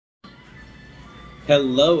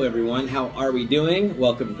Hello everyone, how are we doing?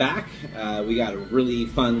 Welcome back. We got a really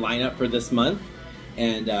fun lineup for this month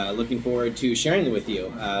and looking forward to sharing it with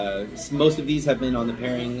you. Most of these have been on the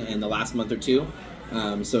pairing in the last month or two,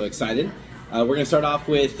 so excited. We're going to start off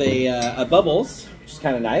with a Bubbles, which is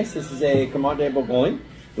kind of nice. This is a Cremant de Bourgogne,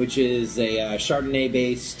 which is a Chardonnay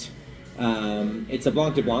based, it's a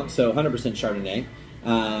Blanc de Blanc, so 100%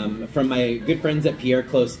 Chardonnay, from my good friends at Pierre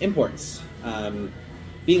Clos Imports.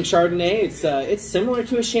 Being Chardonnay, it's similar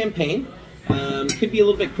to a Champagne. Could be a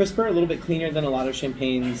little bit crisper, a little bit cleaner than a lot of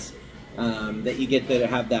Champagnes that you get that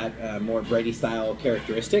have that more bready style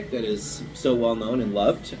characteristic that is so well known and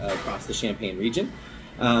loved across the Champagne region.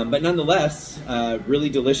 But nonetheless,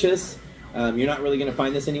 really delicious. You're not really going to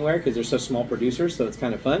find this anywhere because they're such small producers, so it's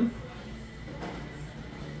kind of fun.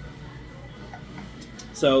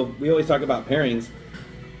 So we always talk about pairings.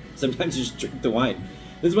 Sometimes you just drink the wine.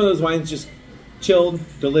 This is one of those wines just chilled,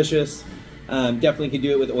 delicious. Definitely could do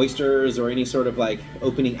it with oysters or any sort of like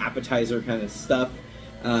opening appetizer kind of stuff.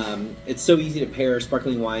 It's so easy to pair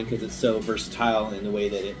sparkling wine because it's so versatile in the way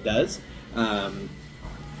that it does.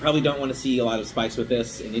 Probably don't want to see a lot of spice with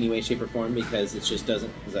this in any way, shape, or form because it just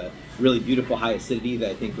doesn't. It's a really beautiful high acidity that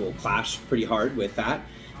I think will clash pretty hard with that.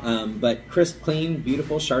 But crisp, clean,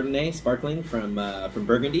 beautiful Chardonnay sparkling from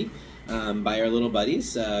Burgundy by our little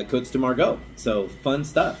buddies, Côtes de Margaux. So fun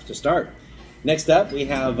stuff to start. Next up, we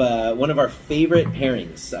have one of our favorite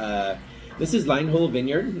pairings. This is Leinhol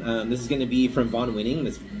Vineyard. This is going to be from Von Winning,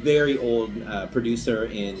 this very old producer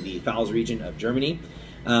in the Pfalz region of Germany.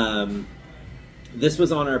 This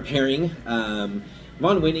was on our pairing.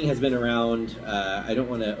 Von Winning has been around, I don't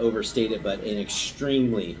want to overstate it, but an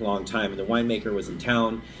extremely long time. And the winemaker was in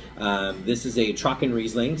town. This is a Trocken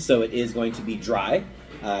Riesling, so it is going to be dry.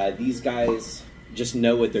 These guys just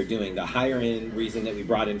know what they're doing. The higher end Riesling that we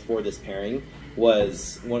brought in for this pairing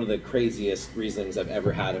was one of the craziest Rieslings I've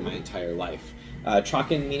ever had in my entire life.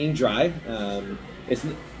 Trocken meaning dry.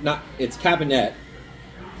 It's Cabernet,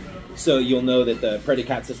 so you'll know that the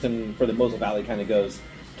predicate system for the Mosel Valley kind of goes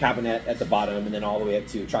Cabernet at the bottom and then all the way up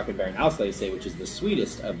to Trockenbeeren Auslese, which is the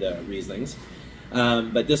sweetest of the Rieslings.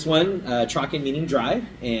 But this one, Trocken meaning dry,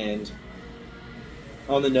 and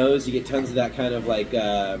on the nose you get tons of that kind of like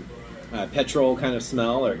petrol kind of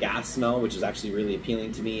smell or gas smell, which is actually really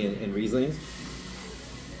appealing to me in Rieslings.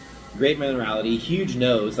 Great minerality, huge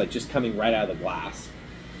nose, like just coming right out of the glass.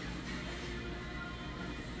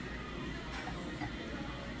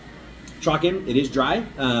 Trocken, it is dry.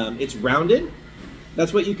 It's rounded.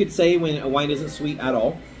 That's what you could say when a wine isn't sweet at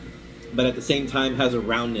all, but at the same time has a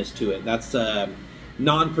roundness to it. That's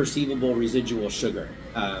non-perceivable residual sugar.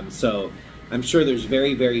 So I'm sure there's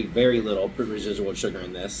very, very, very little residual sugar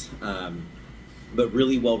in this, but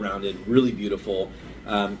really well-rounded, really beautiful,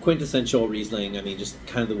 quintessential Riesling. I mean, just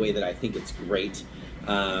kind of the way that I think it's great.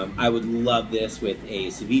 I would love this with a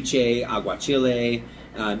ceviche, aguachile,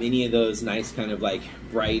 any of those nice kind of like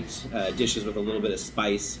bright dishes with a little bit of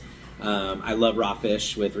spice. I love raw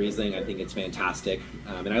fish with Riesling. I think it's fantastic.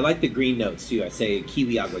 And I like the green notes too. I say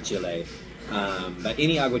kiwi aguachile. But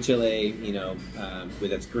any aguachile, you know,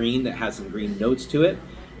 that's green, that has some green notes to it,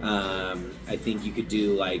 I think you could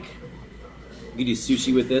do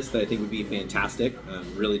sushi with this that I think would be fantastic,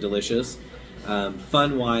 really delicious.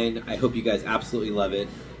 Fun wine. I hope you guys absolutely love it.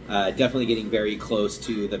 Definitely getting very close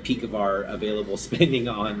to the peak of our available spending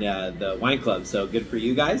on the wine club, so good for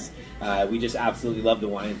you guys. We just absolutely love the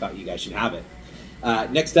wine and thought you guys should have it.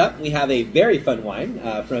 Next up, we have a very fun wine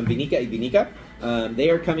from Vinica e Vinica. They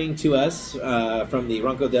are coming to us from the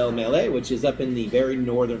Ronco del Mele, which is up in the very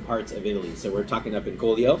northern parts of Italy. So we're talking up in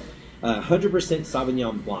Collio. 100%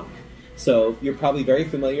 Sauvignon Blanc. So you're probably very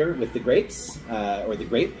familiar with the grapes, or the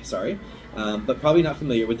grape, sorry, but probably not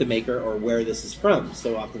familiar with the maker or where this is from.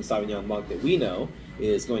 So often Sauvignon Blanc that we know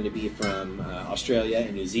is going to be from Australia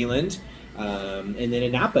and New Zealand. And then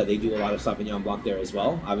in Napa, they do a lot of Sauvignon Blanc there as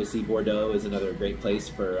well. Obviously, Bordeaux is another great place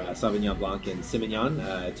for Sauvignon Blanc and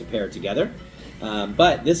Semillon to pair together.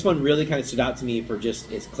 But this one really kind of stood out to me for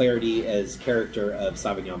just its clarity as character of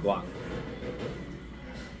Sauvignon Blanc.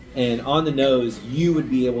 And on the nose, you would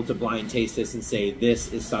be able to blind taste this and say,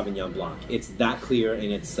 this is Sauvignon Blanc. It's that clear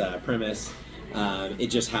in its premise. It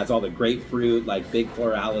just has all the grapefruit, like big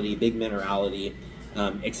florality, big minerality.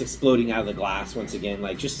 It's exploding out of the glass once again.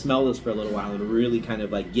 Like, just smell this for a little while and really kind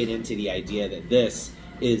of like get into the idea that this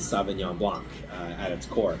is Sauvignon Blanc at its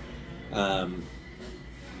core.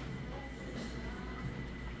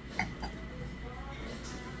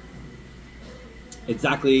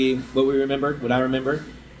 Exactly what we remembered, what I remembered.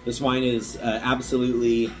 This wine is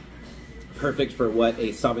absolutely perfect for what a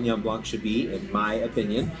Sauvignon Blanc should be, in my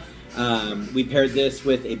opinion. We paired this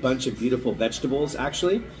with a bunch of beautiful vegetables,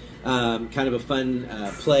 actually. Kind of a fun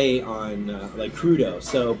play on like crudo.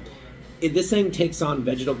 So this thing takes on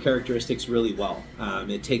vegetal characteristics really well.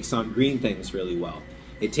 It takes on green things really well.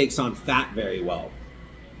 It takes on fat very well.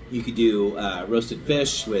 You could do roasted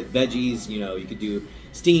fish with veggies. You know, you could do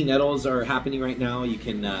stinging nettles are happening right now. You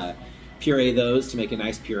can puree those to make a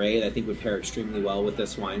nice puree that I think would pair extremely well with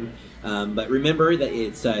this wine. But remember that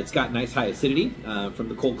it's got nice high acidity from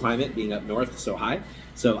the cold climate being up north so high.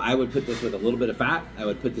 So I would put this with a little bit of fat. I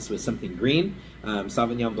would put this with something green.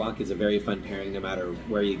 Sauvignon Blanc is a very fun pairing no matter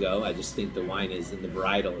where you go. I just think the wine is, in the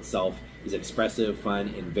varietal itself, is expressive,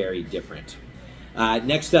 fun, and very different.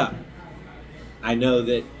 Next up, I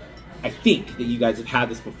think that you guys have had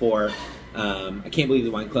this before. I can't believe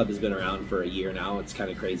the Wine Club has been around for a year now. It's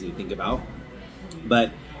kind of crazy to think about.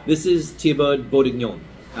 But this is Thibaut Bourguignon.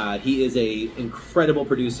 He is an incredible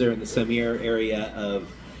producer in the Saumur area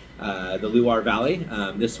of the Loire Valley.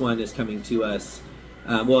 This one is coming to us,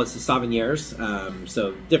 well, it's the Sauvigniers.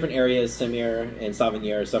 So different areas, Saumur and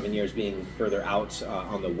Sauvigniers. Sauvigniers being further out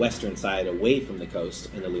on the western side, away from the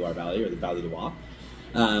coast in the Loire Valley, or the Valley du Loire.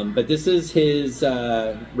 But this is his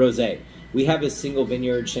rosé. We have his single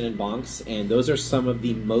vineyard Chenin Blancs, and those are some of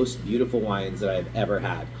the most beautiful wines that I've ever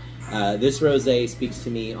had. This rosé speaks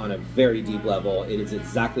to me on a very deep level. It is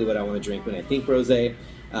exactly what I want to drink when I think rosé.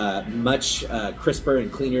 Much crisper and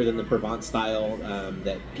cleaner than the Provence style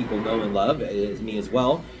that people know and love. It is me as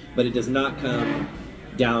well, but it does not come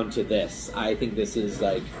down to this. I think this is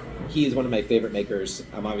like, he is one of my favorite makers.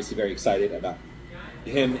 I'm obviously very excited about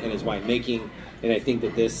him and his wine making, and I think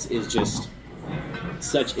that this is just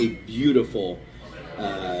such a beautiful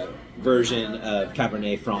version of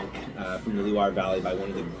Cabernet Franc from the Loire Valley by one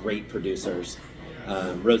of the great producers.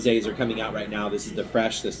 Rosés are coming out right now. This is the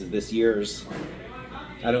fresh. This is this year's.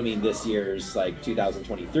 I don't mean this year's like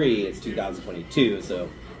 2023. It's 2022. So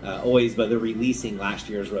always, but they're releasing last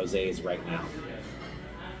year's rosés right now.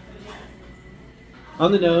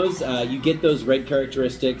 On the nose, you get those red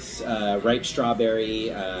characteristics, ripe strawberry,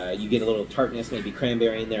 you get a little tartness, maybe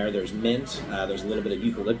cranberry in there, there's mint, there's a little bit of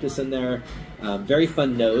eucalyptus in there. Very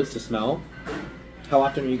fun nose to smell. How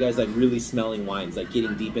often are you guys like really smelling wines, like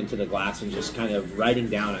getting deep into the glass and just kind of writing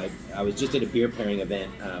down? I was just at a beer pairing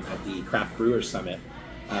event at the Craft Brewers Summit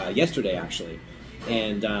yesterday actually,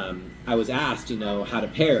 and I was asked, you know, how to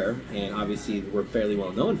pair, and obviously we're fairly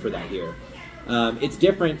well known for that here. It's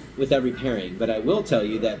different with every pairing, but I will tell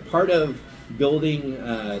you that part of building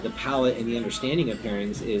the palate and the understanding of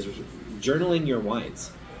pairings is journaling your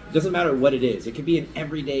wines. It doesn't matter what it is. It could be an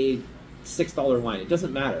everyday $6 wine. It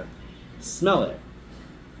doesn't matter. Smell it.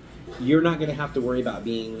 You're not going to have to worry about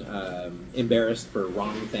being embarrassed for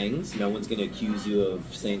wrong things. No one's going to accuse you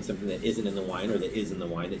of saying something that isn't in the wine or that is in the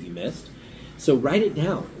wine that you missed. So write it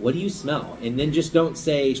down. What do you smell? And then just don't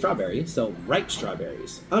say strawberry. So ripe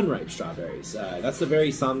strawberries, unripe strawberries. That's the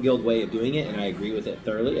very Sommelier way of doing it, and I agree with it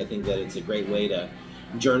thoroughly. I think that it's a great way to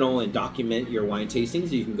journal and document your wine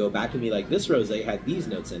tastings. You can go back and be like, this rosé had these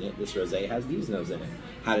notes in it. This rosé has these notes in it.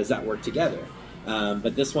 How does that work together?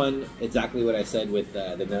 But this one, exactly what I said with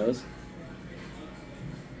the nose.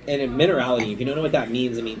 And in minerality, if you don't know what that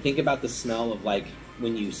means, I mean, think about the smell of like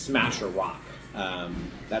when you smash a rock.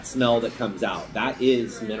 That smell that comes out, that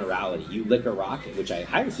is minerality. You lick a rock, which I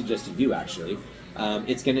highly suggest you do actually,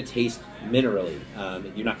 it's going to taste minerally.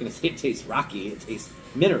 You're not going to say it tastes rocky, it tastes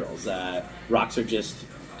minerals. Rocks are just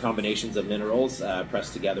combinations of minerals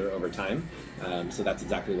pressed together over time, so that's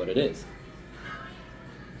exactly what it is.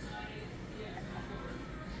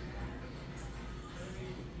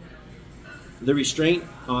 The restraint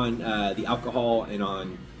on the alcohol and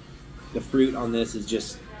on the fruit on this is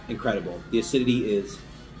just incredible. The acidity is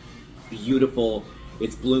beautiful.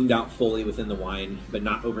 It's bloomed out fully within the wine, but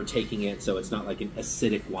not overtaking it, so it's not like an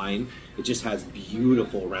acidic wine. It just has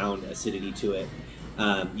beautiful round acidity to it.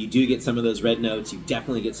 You do get some of those red notes. You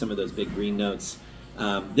definitely get some of those big green notes.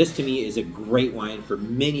 This to me is a great wine for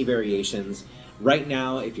many variations. Right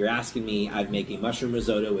now, if you're asking me, I'd make a mushroom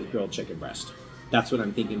risotto with grilled chicken breast. That's what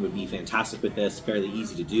I'm thinking would be fantastic with this, fairly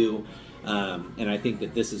easy to do. And I think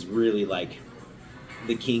that this is really like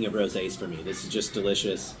the king of rosés for me. This is just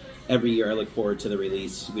delicious. Every year I look forward to the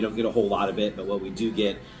release. We don't get a whole lot of it, but what we do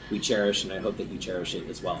get, we cherish, and I hope that you cherish it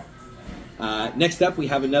as well. Next up, we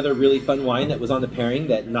have another really fun wine that was on the pairing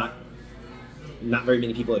that not very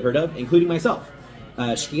many people had heard of, including myself.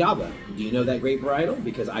 Schiava. Do you know that grape varietal?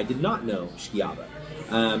 Because I did not know Schiava.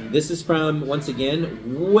 This is from, once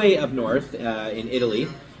again, way up north in Italy.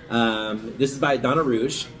 This is by Donna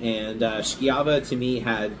Rouge, and Schiava to me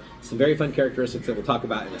had some very fun characteristics that we'll talk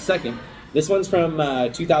about in a second. This one's from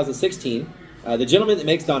 2016. The gentleman that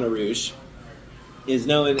makes Donna Rouge is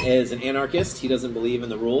known as an anarchist. He doesn't believe in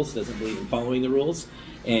the rules, doesn't believe in following the rules,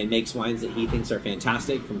 and makes wines that he thinks are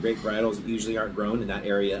fantastic from grape varietals that usually aren't grown in that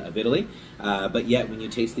area of Italy. But yet, when you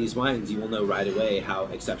taste these wines, you will know right away how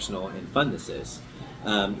exceptional and fun this is.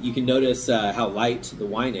 You can notice how light the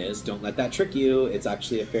wine is. Don't let that trick you. It's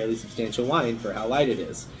actually a fairly substantial wine for how light it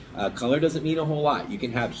is. Color doesn't mean a whole lot. You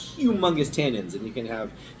can have humongous tannins, and you can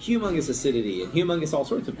have humongous acidity, and humongous all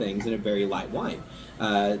sorts of things in a very light wine.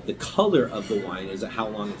 The color of the wine is how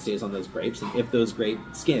long it stays on those grapes, and if those grape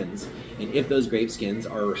skins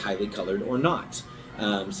are highly colored or not.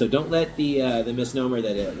 So don't let the misnomer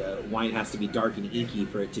that wine has to be dark and inky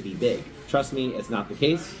for it to be big. Trust me, it's not the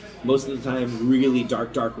case. Most of the time, really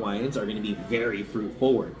dark wines are going to be very fruit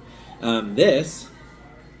forward. This,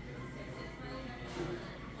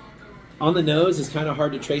 on the nose, is kind of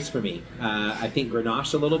hard to trace for me. I think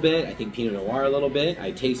Grenache a little bit. I think Pinot Noir a little bit.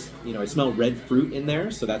 I taste, I smell red fruit in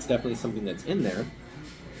there, so that's definitely something that's in there.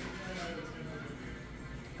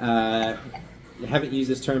 I haven't used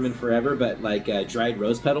this term in forever, but like dried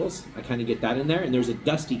rose petals, I kind of get that in there. And there's a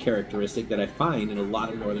dusty characteristic that I find in a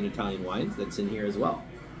lot of Northern Italian wines that's in here as well.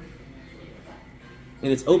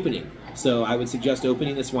 And it's opening. So I would suggest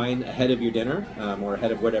opening this wine ahead of your dinner or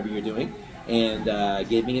ahead of whatever you're doing and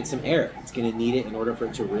giving it some air. It's going to need it in order for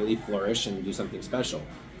it to really flourish and do something special.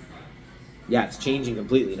 Yeah, it's changing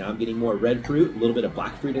completely. Now I'm getting more red fruit, a little bit of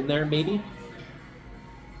black fruit in there maybe.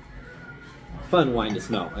 Fun wine to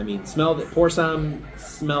smell. I mean, smell it, pour some,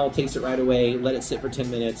 smell, taste it right away, let it sit for 10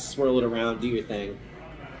 minutes, swirl it around, do your thing.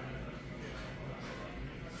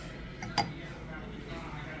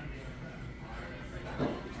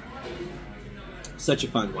 Such a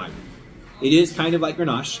fun wine. It is kind of like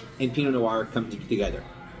Grenache and Pinot Noir come together.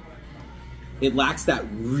 It lacks that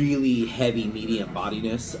really heavy medium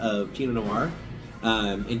bodiness of Pinot Noir.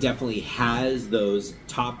 It definitely has those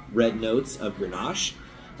top red notes of Grenache.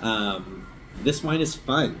 This wine is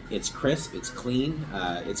fun. It's crisp, it's clean,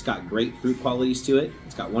 it's got great fruit qualities to it.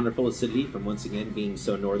 It's got wonderful acidity from, once again, being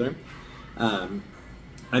so northern.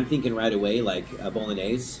 I'm thinking right away, like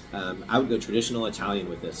Bolognese. I would go traditional Italian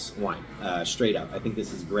with this wine, straight up. I think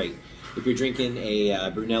this is great. If you're drinking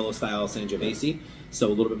a Brunello-style Sangiovese, so a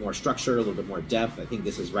little bit more structure, a little bit more depth, I think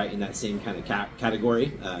this is right in that same kind of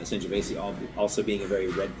category. Sangiovese also being a very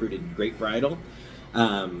red-fruited grape varietal.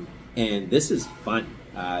 And this is fun.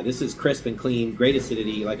 This is crisp and clean, great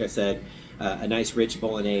acidity, like I said, a nice rich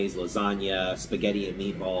Bolognese, lasagna, spaghetti and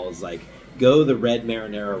meatballs. Like, go the red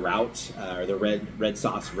marinara route, or the red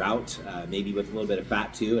sauce route, maybe with a little bit of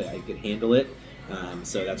fat too. I could handle it.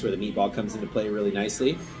 So that's where the meatball comes into play really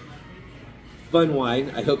nicely. Fun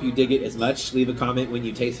wine. I hope you dig it as much. Leave a comment when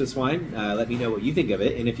you taste this wine. Let me know what you think of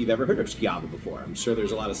it, and if you've ever heard of Schiavo before. I'm sure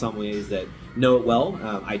there's a lot of sommeliers that know it well.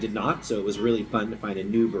 I did not, so it was really fun to find a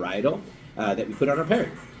new varietal that we put on our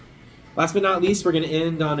pairing. Last but not least, we're going to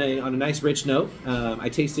end on a nice rich note. I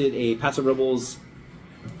tasted a Paso Robles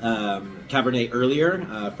Cabernet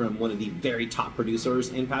earlier from one of the very top producers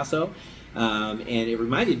in Paso. And it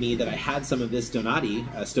reminded me that I had some of this Donati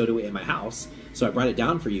stowed away in my house, so I brought it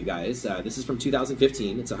down for you guys. This is from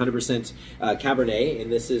 2015. It's 100% Cabernet,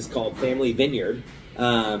 and this is called Family Vineyard.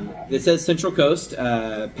 It says Central Coast,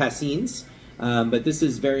 Passines, but this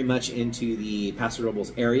is very much into the Paso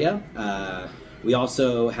Robles area. We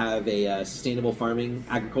also have a sustainable farming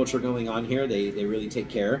agriculture going on here. They really take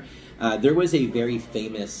care. There was a very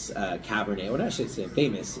famous Cabernet, well, I should say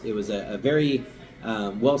famous. It was a very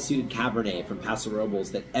well-suited Cabernet from Paso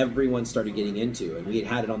Robles that everyone started getting into, and we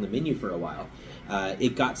had it on the menu for a while.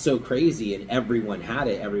 It got so crazy and everyone had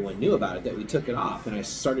it, everyone knew about it, that we took it off, and I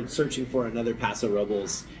started searching for another Paso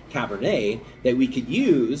Robles Cabernet that we could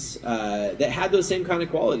use that had those same kind of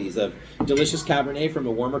qualities of delicious Cabernet from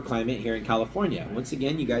a warmer climate here in California. Once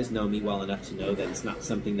again, you guys know me well enough to know that it's not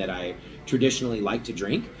something that I traditionally like to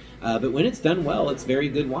drink, but when it's done well, it's very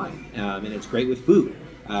good wine, and it's great with food.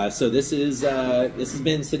 So this has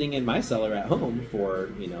been sitting in my cellar at home for,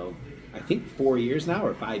 I think 4 years now,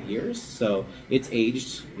 or 5 years. So it's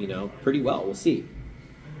aged, pretty well. We'll see.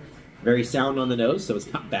 Very sound on the nose, so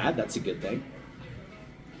it's not bad. That's a good thing.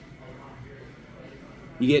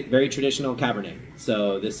 You get very traditional Cabernet.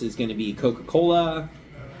 So this is going to be Coca-Cola.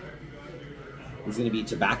 It's going to be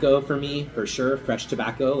tobacco for me, for sure. Fresh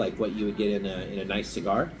tobacco, like what you would get in a nice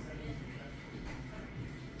cigar.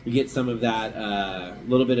 You get some of that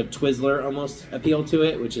little bit of Twizzler almost appeal to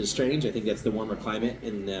it, which is strange. I think that's the warmer climate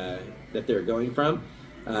that they're going from.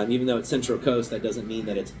 Even though it's Central Coast, that doesn't mean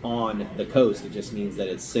that it's on the coast. It just means that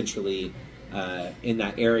it's centrally in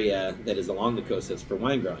that area that is along the coast that's for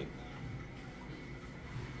wine growing.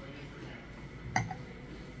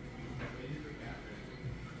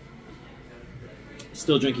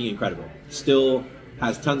 Still drinking incredible. Still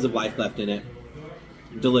has tons of life left in it.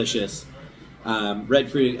 Delicious.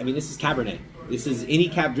 Red fruit. I mean, this is Cabernet. This is, any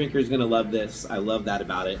cab drinker is going to love this. I love that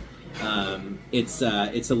about it. It's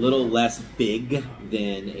a little less big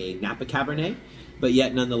than a Napa Cabernet, but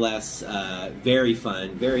yet nonetheless very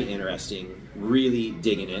fun, very interesting. Really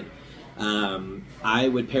digging it. I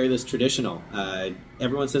would pair this traditional.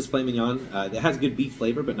 Everyone says filet mignon. It has good beef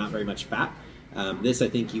flavor, but not very much fat. This I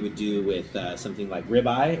think you would do with something like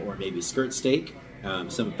ribeye or maybe skirt steak,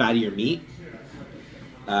 some fattier meat.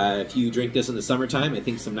 If you drink this in the summertime, I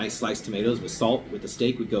think some nice sliced tomatoes with salt with the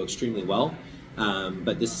steak would go extremely well.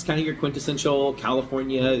 But this is kind of your quintessential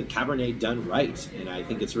California Cabernet done right, and I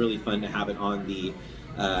think it's really fun to have it on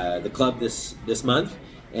the club this month.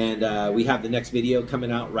 And we have the next video coming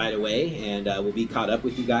out right away, and we'll be caught up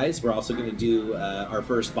with you guys. We're also going to do our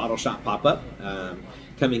first bottle shop pop-up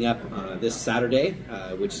coming up this Saturday,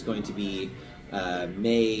 which is going to be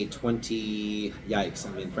May 20, yikes,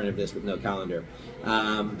 I'm in front of this with no calendar.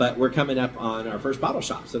 But we're coming up on our first bottle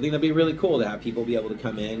shop. So I think that'd be really cool to have people be able to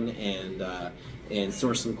come in and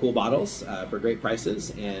source some cool bottles for great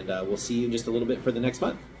prices. And we'll see you in just a little bit for the next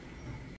month.